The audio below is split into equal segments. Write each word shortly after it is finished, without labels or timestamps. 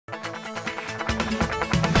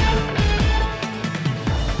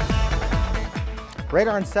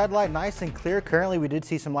Radar and satellite nice and clear. Currently, we did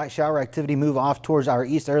see some light shower activity move off towards our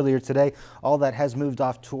east earlier today. All that has moved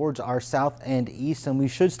off towards our south and east, and we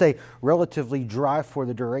should stay relatively dry for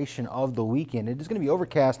the duration of the weekend. It is going to be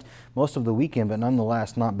overcast most of the weekend, but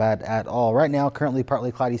nonetheless not bad at all. Right now, currently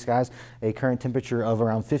partly cloudy skies, a current temperature of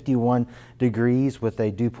around 51 degrees with a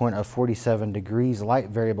dew point of 47 degrees, light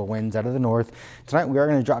variable winds out of the north. Tonight, we are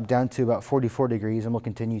going to drop down to about 44 degrees, and we'll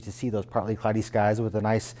continue to see those partly cloudy skies with a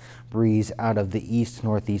nice breeze out of the east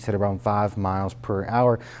northeast at around 5 miles per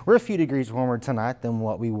hour. We're a few degrees warmer tonight than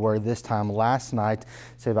what we were this time last night.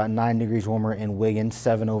 Say about 9 degrees warmer in Wiggins,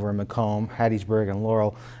 7 over in Macomb, Hattiesburg, and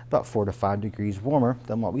Laurel. About 4 to 5 degrees warmer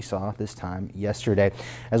than what we saw this time yesterday.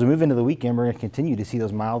 As we move into the weekend, we're going to continue to see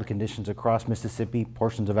those mild conditions across Mississippi,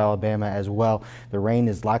 portions of Alabama as well. The rain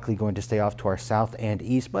is likely going to stay off to our south and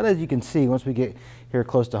east, but as you can see, once we get here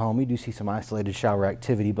close to home, we do see some isolated shower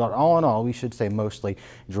activity, but all in all, we should stay mostly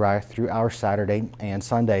dry through our Saturday and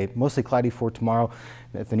Sunday. Mostly cloudy for tomorrow.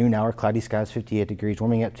 At the noon hour, cloudy skies, 58 degrees,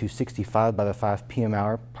 warming up to 65 by the 5 p.m.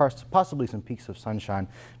 hour. Possibly some peaks of sunshine,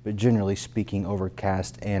 but generally speaking,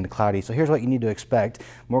 overcast and cloudy. So here's what you need to expect.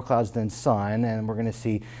 More clouds than sun, and we're going to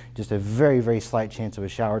see just a very, very slight chance of a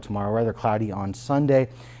shower tomorrow. Rather cloudy on Sunday.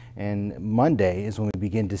 And Monday is when we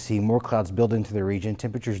begin to see more clouds build into the region.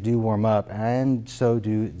 Temperatures do warm up, and so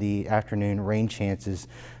do the afternoon rain chances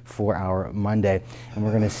for our Monday. And we're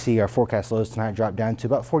going to see our forecast lows tonight drop down to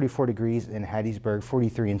about 44 degrees in Hattiesburg,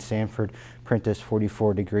 43 in Sanford, Prentiss,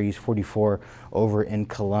 44 degrees, 44 over in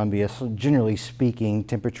Columbia. So generally speaking,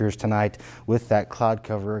 temperatures tonight with that cloud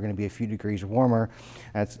cover are going to be a few degrees warmer.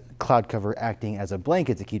 That's cloud cover acting as a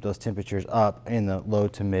blanket to keep those temperatures up in the low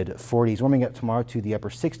to mid 40s. Warming up tomorrow to the upper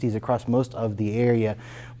 60s across most of the area.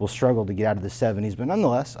 We'll struggle to get out of the 70s, but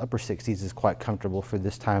nonetheless, upper 60s is quite comfortable for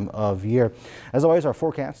this time of year. As always, our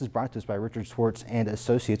forecast is brought to us by Richard Schwartz and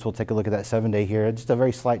Associates. We'll take a look at that 7-day here. Just a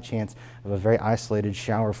very slight chance of a very isolated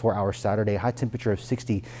shower for our Saturday. High temperature of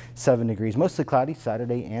 67 degrees, mostly cloudy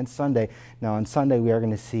Saturday and Sunday. Now on Sunday, we are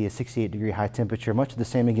going to see a 68-degree high temperature, much of the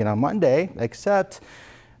same again on Monday, except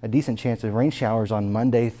a decent chance of rain showers on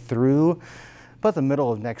Monday through about the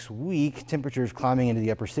middle of next week. Temperatures climbing into the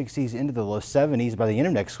upper 60s, into the low 70s. By the end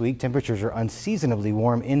of next week, temperatures are unseasonably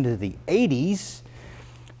warm into the 80s.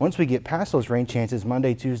 Once we get past those rain chances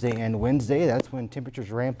Monday, Tuesday, and Wednesday, that's when temperatures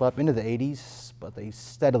ramp up into the 80s, but they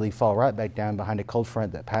steadily fall right back down behind a cold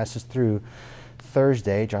front that passes through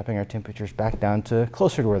Thursday, dropping our temperatures back down to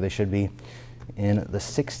closer to where they should be in the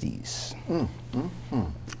 60s.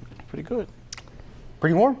 Pretty good.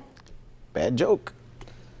 Pretty warm. Bad joke.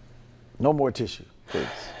 No more tissue, please.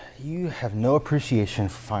 You have no appreciation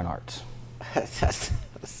for fine arts.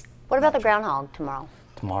 What about the groundhog tomorrow?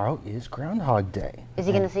 Tomorrow is Groundhog Day. Is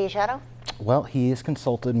he going to see a shadow? Well, he has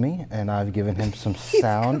consulted me, and I've given him some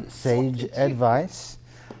sound, sage advice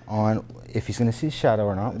on if he's going to see a shadow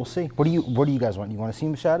or not. We'll see. What do you guys want? You want to see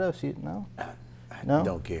him a shadow? See it? No? No?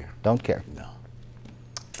 Don't care. Don't care. No.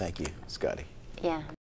 Thank you, Scotty. Yeah.